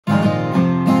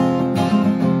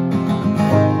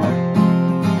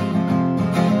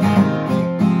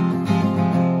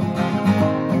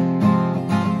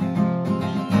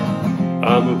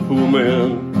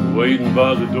man waiting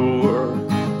by the door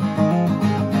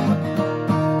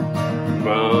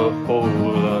my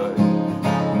whole life.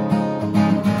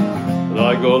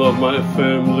 Like all of my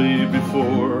family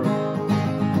before,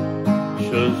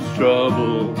 just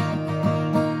trouble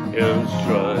and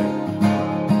strife.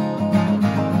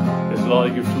 It's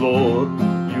like a flaw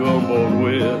you are born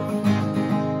with.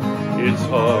 It's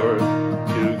hard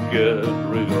to get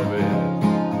rid of it.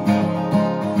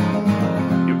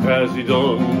 You pass it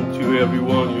on to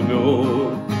everyone you know.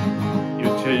 You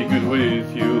take it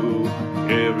with you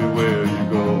everywhere you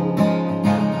go.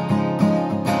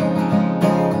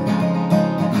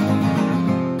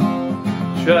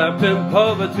 Trapped in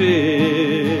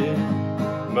poverty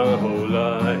my whole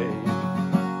life.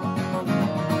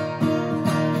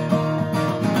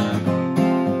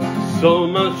 So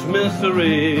much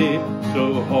misery,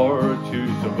 so hard to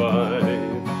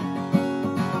survive.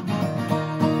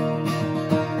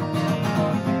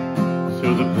 To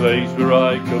the place where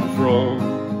I come from,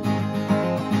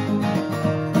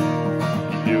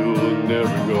 you'll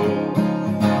never go.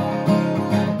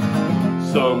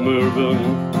 Some urban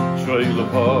trailer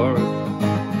park,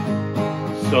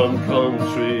 some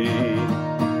country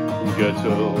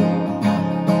ghetto.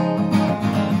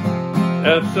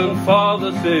 Absent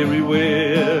fathers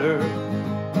everywhere,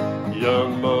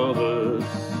 young mothers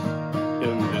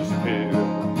in despair.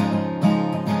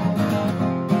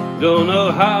 Don't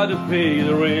know how to pay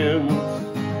the rent,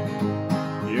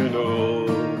 you know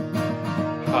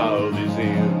how this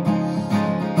ends.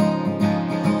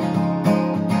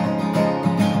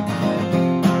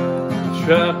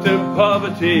 Trapped in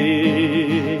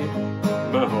poverty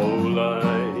my whole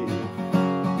life.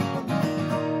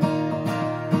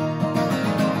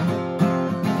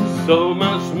 So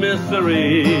much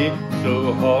misery,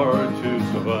 so hard to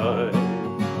survive.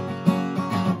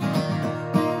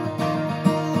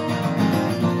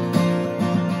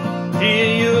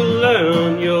 Here you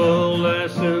learn your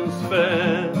lessons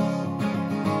fast.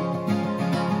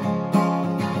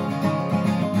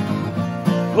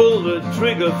 Pull the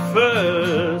trigger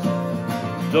first,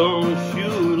 don't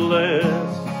shoot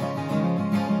last.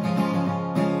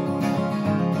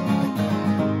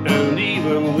 And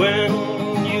even when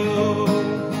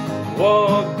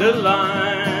walk the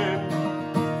line,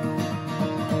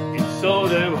 it's so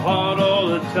damn hard all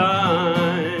the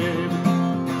time.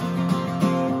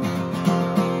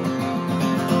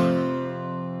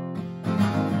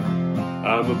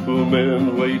 I'm a poor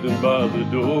man waiting by the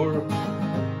door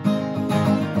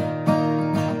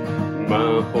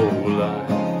my whole life.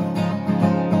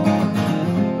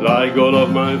 Like all of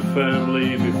my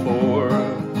family before,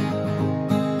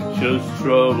 just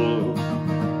trouble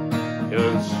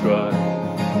and strife.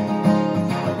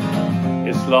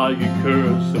 It's like a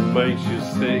curse that makes you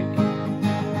sick.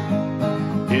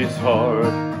 It's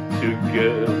hard to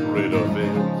get rid of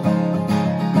it.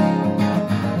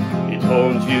 It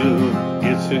haunts you,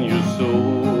 it's in your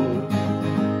soul.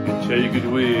 You take it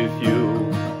with you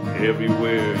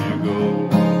everywhere you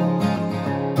go.